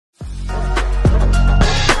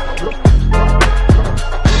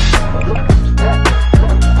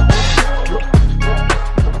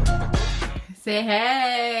Say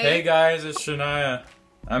hey. Hey guys, it's Shania.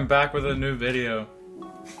 I'm back with a new video.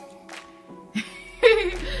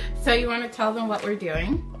 So you want to tell them what we're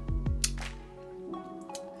doing?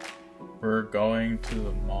 We're going to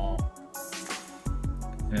the mall.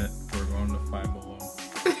 And we're going to Five Below.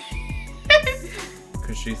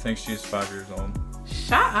 Because she thinks she's 5 years old.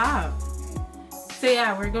 Shut up. So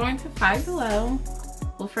yeah, we're going to Five Below.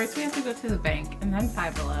 Well, first we have to go to the bank and then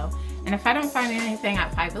Five Below. And if I don't find anything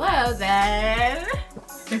at Five Below, then...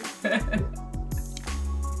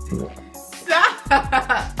 Stop!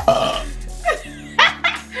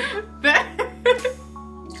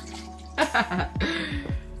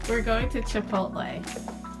 We're going to Chipotle,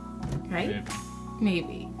 right?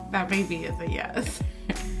 Maybe. That maybe is a yes.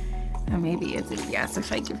 That maybe is a yes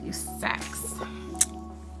if I give you sex.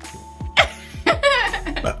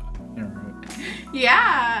 You're right.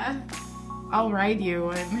 Yeah. I'll ride you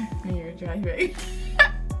when you're driving.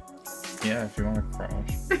 Yeah, if you want to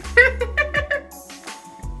crash.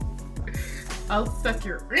 I'll suck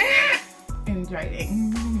your in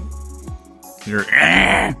driving. You're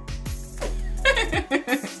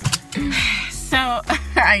So,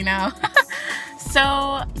 I know.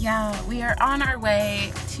 So, yeah, we are on our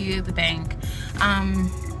way to the bank.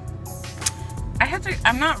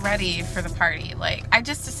 I'm not ready for the party. Like, I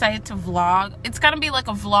just decided to vlog. It's gonna be like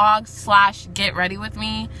a vlog / get ready with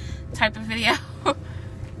me type of video.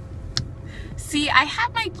 See, I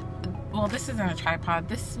have my, well, this isn't a tripod.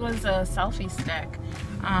 This was a selfie stick.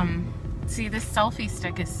 See, this selfie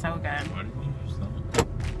stick is so good. Why did you use that?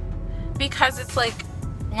 Because it's like,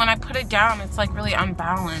 when I put it down, it's like really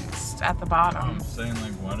unbalanced at the bottom. I'm saying,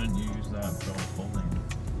 like, why didn't you use that for holding?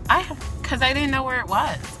 Because I didn't know where it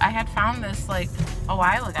was. I had found this like a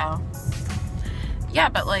while ago. Yeah,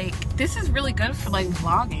 but like, this is really good for like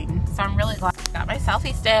vlogging. So I'm really glad I got my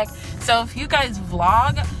selfie stick. So if you guys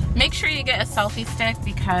vlog, make sure you get a selfie stick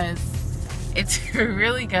because it's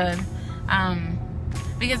really good.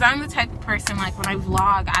 Because I'm the type of person, like when I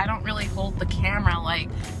vlog, I don't really hold the camera like,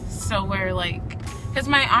 so where like, because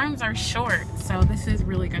my arms are short, so this is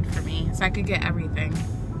really good for me. So I could get everything.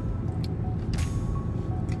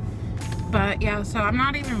 But yeah, so I'm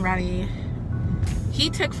not even ready. He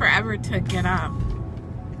took forever to get up.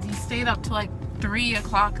 He stayed up till like 3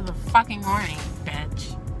 o'clock in the fucking morning,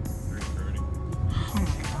 bitch. 3:30. Oh my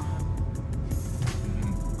god.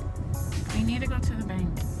 We need to go to the bank.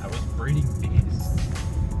 I was breeding bees.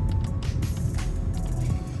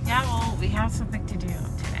 Yeah, well, we have something to do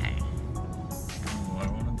today. Oh, I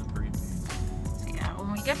wanted to breed bees. So yeah,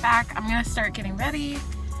 when we get back, I'm gonna start getting ready.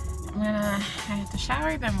 I have to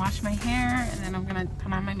shower, then wash my hair, and then I'm gonna put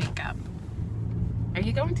on my makeup. Are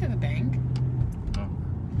you going to the bank? No.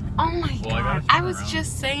 Oh my god. I was around.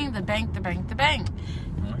 just saying the bank, the bank, the bank.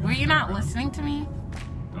 Were you not listening to me?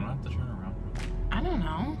 Don't have to turn around. I don't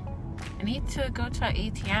know. I need to go to an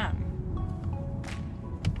ATM.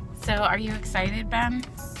 So, are you excited, Ben?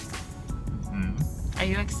 Are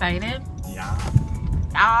you excited? Yeah.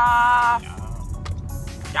 Ah!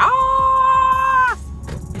 Yeah. Ah!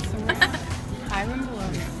 Five and Below.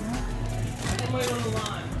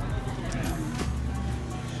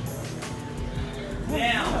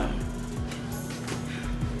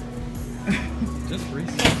 Just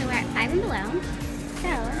recently. Okay, so we're at Five and Below.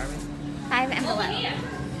 So, Five and Below.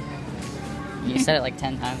 You said it like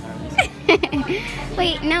 10 times already.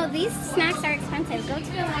 Wait, no, these snacks are expensive. Go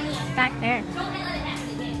to the ones back there.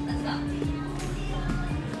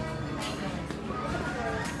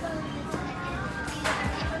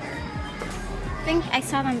 I think I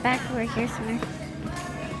saw them back over here somewhere.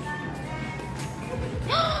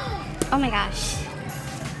 Oh my gosh.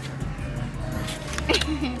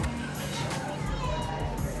 Come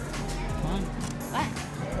on. What?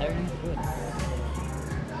 Everything's good.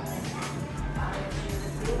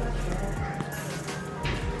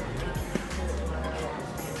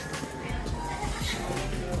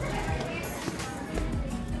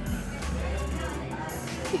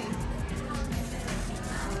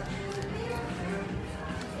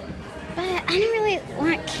 But I don't really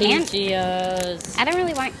want candy. Peachios. I don't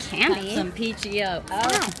really want candy. Some Peachio.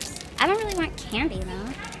 Stop. I don't really want candy though.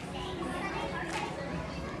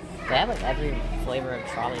 They have like every flavor of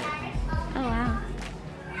trolley. Oh wow.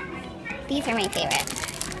 These are my favorite.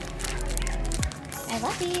 I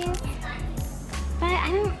love these. But I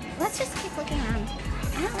don't, let's just keep looking around.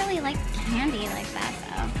 I don't really like candy like that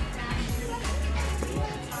though.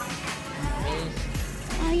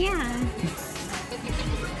 Oh yeah.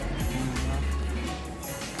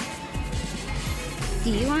 Do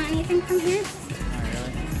you want anything from here? Not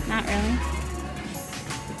really. Not really.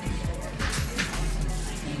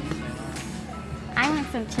 I want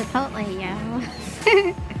some Chipotle, yo.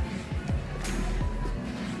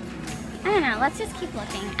 I don't know, let's just keep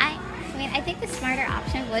looking. I mean, I think the smarter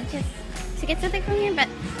option would just to get something from here, but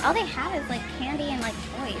all they have is like candy and like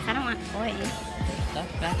toys. I don't want toys.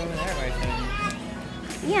 Stuff back over there where I showed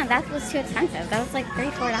you. Yeah, that was too expensive. That was like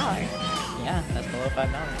 $3-4. Yeah, that's below $5.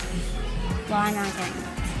 Well, I'm not getting it.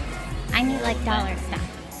 I need like dollar stuff.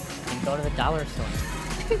 You go to the dollar store.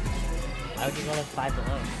 Why would you go to Five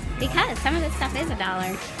Below? Because some of this stuff is $1.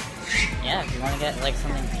 Yeah, if you want to get like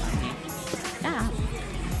something tiny. Yeah.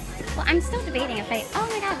 Well, I'm still debating if I. Oh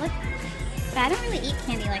my god, look. But I don't really eat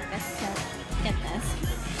candy like this to get this.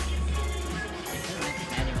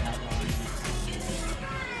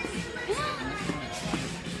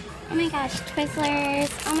 Oh my gosh, Twizzlers.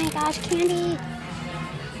 Oh my gosh, candy.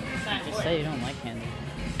 Just say you don't like candy.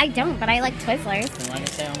 I don't, but I like Twizzlers. Then why do you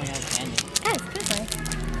say oh my god candy? Yes, Twizzlers.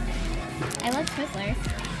 I love Twizzlers.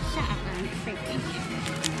 Shut up, I'm freaking.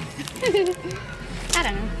 I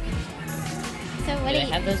don't know. So what do They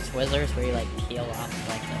you... have those Twizzlers where you like peel off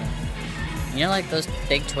like the... You know like those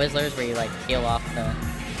big Twizzlers where you like peel off the...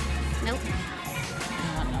 Nope.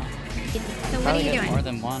 I don't know. So what are Probably you get doing? more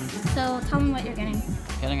than one. So tell me what you're getting.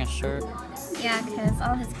 Getting a shirt. Yeah, because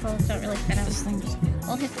all his clothes don't really fit him. This thing just...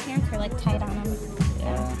 Well, his pants are like tight on him.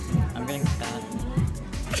 Yeah, I'm getting fat.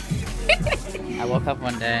 I woke up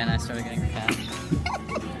one day and I started getting fat.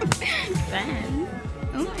 Ben.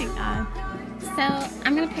 Oh my god. So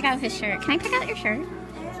I'm gonna pick out his shirt. Can I pick out your shirt?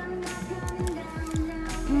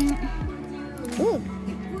 Ooh.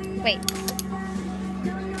 Wait.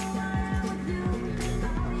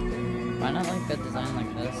 Why not like a design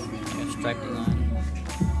like this? Like a striped design.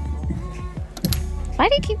 Why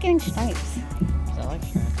do you keep getting stripes? Because I like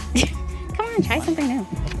stripes. Come on, try something new.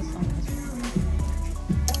 Put this on this one.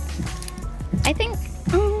 I think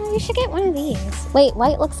you should get one of these. Wait,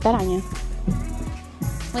 white looks good on you.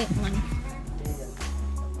 Wait, hold on.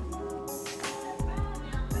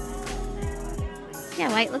 Yeah,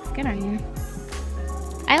 white looks good on you.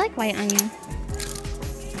 I like white on you.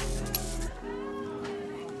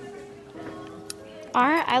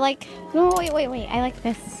 Or I like... No, wait. I like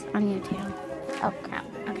this on you too. Oh, crap.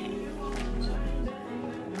 Okay.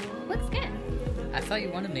 Looks good. I thought you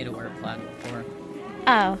wanted me to wear plaid before.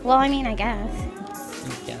 Oh, well, I mean, I guess.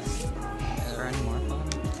 You guess. Are there any more plaid?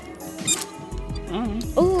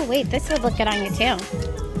 Ooh, wait, this would look good on you too.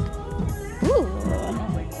 Ooh.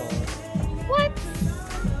 Probably clothes. What?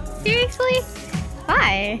 Seriously?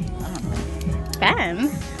 Why? I don't know. Ben?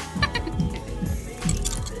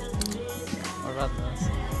 What about this?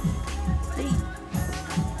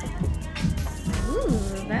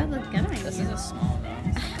 Ooh, that looks good on you. This is a small though.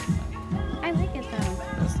 I like it though.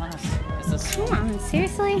 It's not a... It's a small. Come on,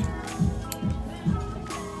 seriously?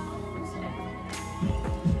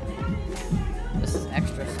 This is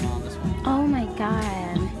extra small, this one. Oh my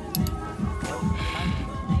god.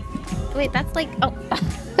 Wait, that's like... Oh.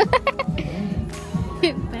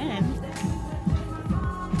 Ben.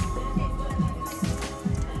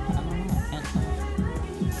 I don't know, I can't tell.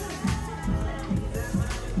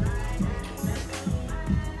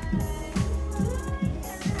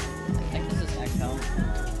 I think this is XL.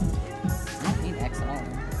 I don't need XL.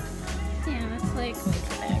 Yeah, that's like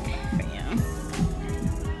way too big for you.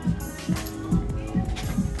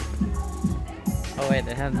 Oh wait,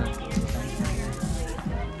 they have the thing.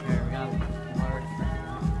 Here, we got large.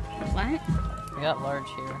 What? We got large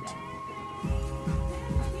here.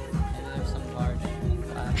 Maybe there's some large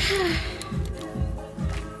plaid.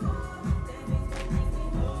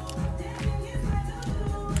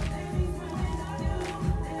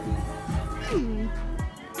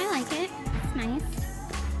 I like it. It's nice.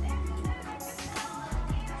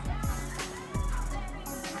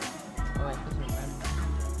 Oh wait, this is red.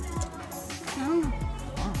 Oh,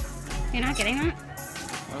 Oh, you're not getting that?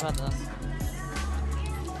 what about this?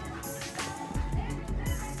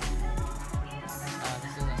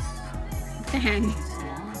 This is Ben. a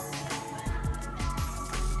small.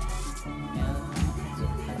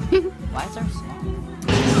 Yeah. Why is there small?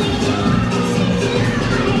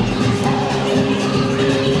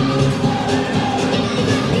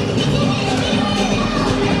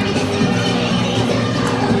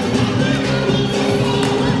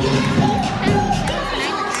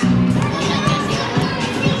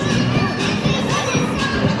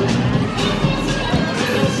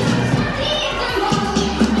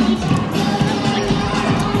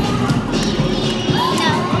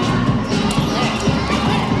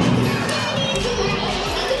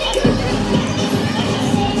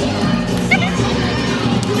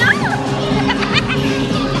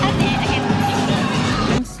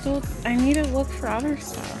 I need to look for other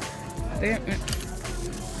stuff.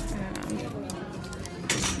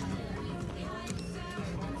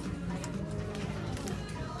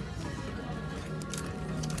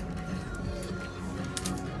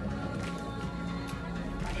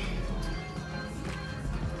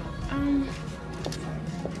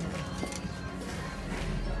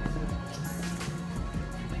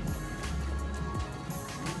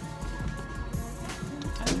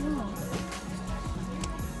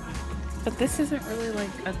 But this isn't really like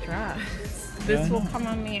a dress. This will come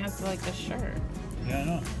on me as like a shirt. Yeah, I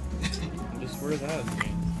know. Just wear that.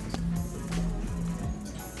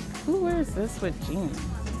 Who wears this with jeans?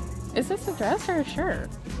 Is this a dress or a shirt?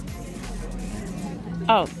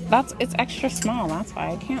 Oh, it's extra small. That's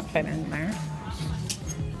why I can't fit in there.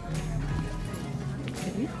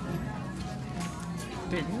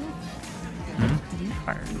 Did you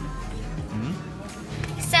fart?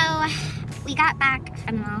 So, we got back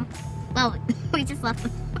from the mall. Well, we just left the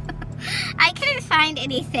mall. I couldn't find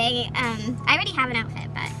anything. I already have an outfit,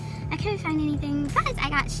 but I couldn't find anything. But I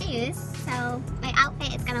got shoes, so my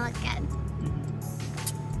outfit is gonna look good.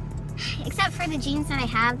 Except for the jeans that I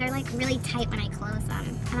have, they're like really tight when I close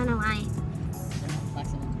them. I don't know why. They're not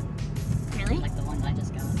flexible. Really? Like the ones I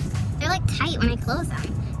just got. They're like tight when I close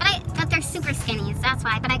them. But they're super skinny, so that's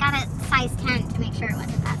why. But I got a size 10 to make sure it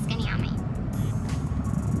wasn't that skinny on me.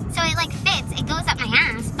 So it like fits, it goes up my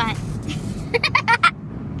ass, but...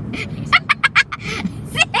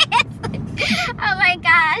 Oh my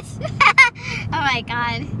gosh. Oh my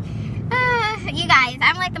god. You guys,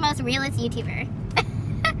 I'm like the most realest YouTuber.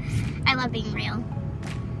 I love being real.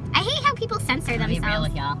 I hate how people censor themselves. Be real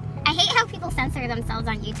with y'all. I hate how people censor themselves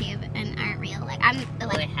on YouTube and aren't real. Like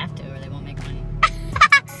Well, they have to, or they won't make money.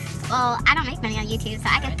 Well, I don't make money on YouTube, so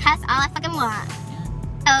I can cuss all I fucking want.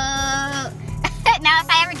 Yeah. Oh. Now, if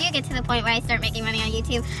I ever do get to the point where I start making money on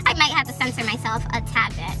YouTube, I might have to censor myself a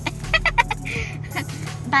tad bit.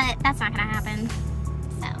 But that's not gonna happen.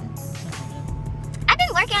 So, I've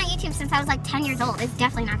been working on YouTube since I was like 10 years old. It's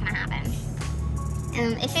definitely not gonna happen.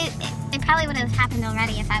 If it probably would have happened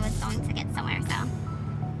already if I was going to get somewhere.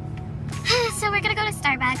 So we're gonna go to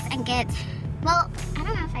Starbucks and get. Well, I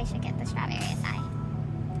don't know if I should get the strawberry acai.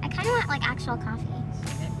 I kind of want like actual coffee.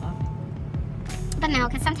 Get coffee. But no,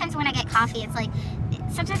 because sometimes when I get coffee, it's like,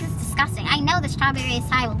 sometimes it's disgusting. I know the strawberry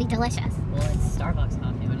acai will be delicious. Well, it's Starbucks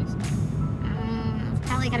coffee. What do you expect? It's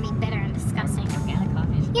probably gonna be bitter and disgusting. Organic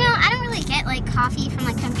coffee is You know, I don't really get like coffee from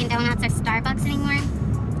like Dunkin' Donuts or Starbucks anymore.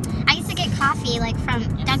 I used to get coffee like from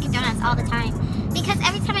Dunkin' Donuts all the time because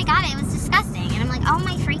every time I got it, it was disgusting, and I'm like, oh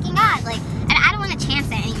my freaking god, like, and I don't want to chance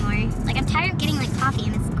it anymore. Like, I'm tired of getting like coffee,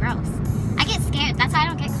 and it's gross. I get scared. That's why I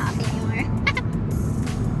don't get coffee anymore.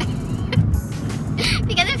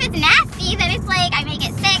 Because if it's nasty, then it's like I may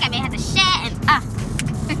get sick, I may have to shit, and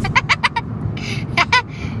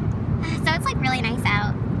so it's like really nice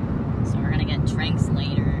out. So we're gonna get drinks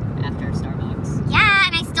later after Starbucks. Yeah,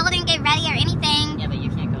 and I still didn't get ready or anything. Yeah, but you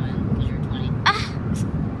can't go in because you're 20.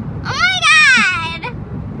 Oh my god!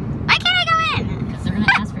 Why can't I go in? Because they're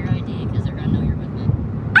gonna ask for your ID because they're gonna know you're with me.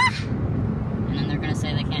 And then they're gonna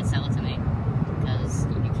say they can't sell it to me because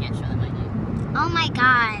you can't show them ID. Oh my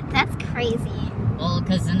god, that's crazy. Well,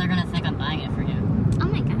 because then they're gonna think I'm buying it for you. Oh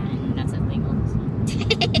my god. And that's illegal. So.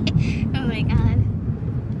 Oh my god.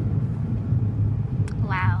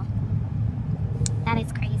 Wow. That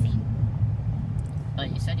is crazy.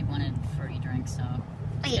 But you said you wanted fruity drinks, so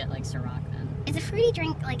Wait. get like Ciroc then. Is a fruity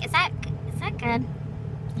drink, like, is that good?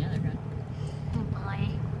 Yeah, they're good. Oh boy.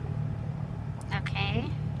 Okay.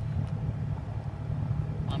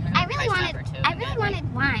 Well, I'm gonna I go really Price wanted, Chopper, too, I and really get, like,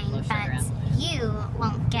 wanted wine, low sugar but apples. you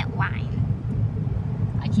won't get wine.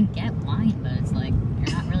 I can get wine, but it's like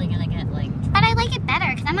you're not really gonna get like. But I like it better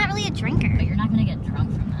because I'm not really a drinker. But you're not gonna get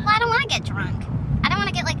drunk from that. Well, I don't want to get drunk. I don't want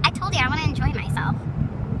to get, like, I told you, I want to enjoy myself.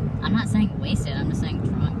 I'm not saying wasted. I'm just saying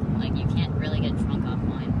drunk. Like you can't really get drunk off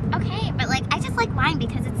wine. Okay, but like, I just like wine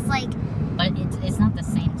because it's like, But it's not the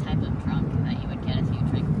same type of drunk that you would get if you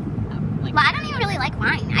drink. Like. well, I don't even really like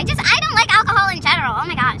wine. I don't like alcohol in general. Oh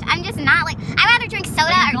my gosh, I'm just not like, I'd rather drink soda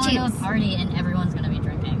But you're or going juice. to a party and everyone's gonna be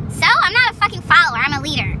drinking. So, I'm not a fucking follower, I'm a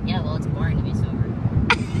leader. Yeah, well, it's boring to be sober.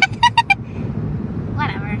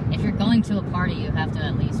 Whatever. If you're going to a party, you have to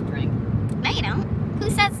at least drink. No, you don't. Who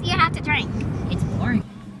says you have to drink? It's boring.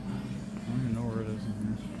 I don't even know where it is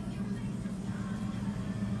in here.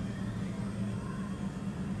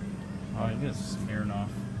 Oh, you get Smirnoff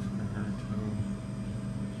for her too.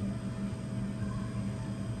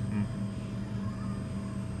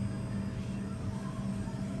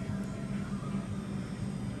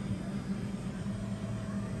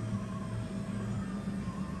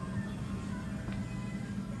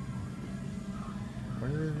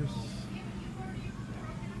 Where's...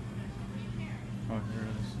 Oh, here it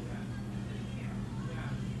is.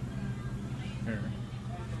 Here.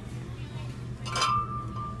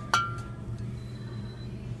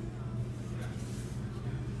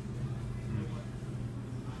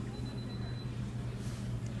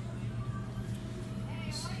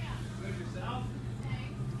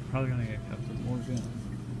 Probably gonna get kept at Morgan.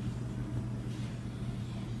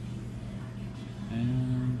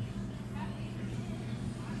 And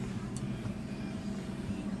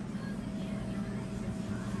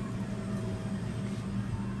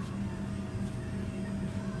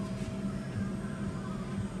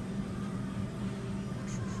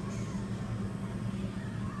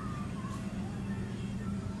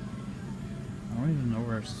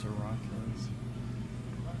where Ciroc is.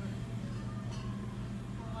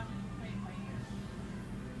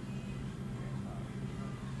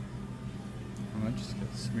 I might just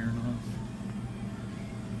get Smirnoff.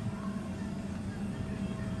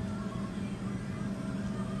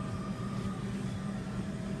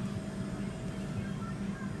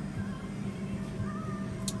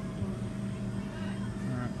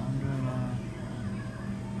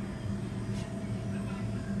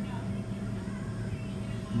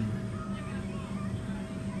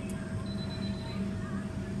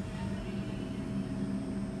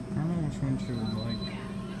 Which one she would like.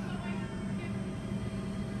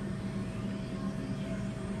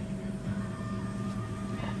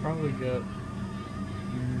 I'll probably get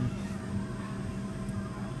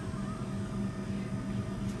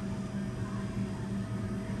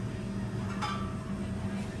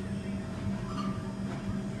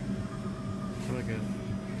probably get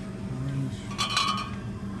orange.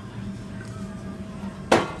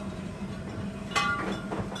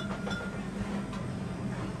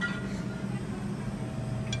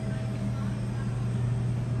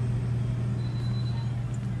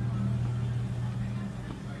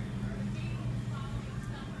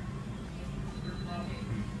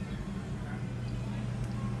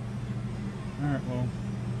 Alright, well,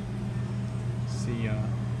 see ya.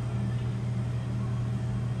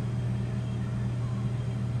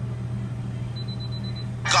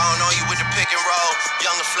 Gone on you with the pick and roll.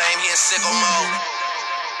 Younger flame, he in sicko mode.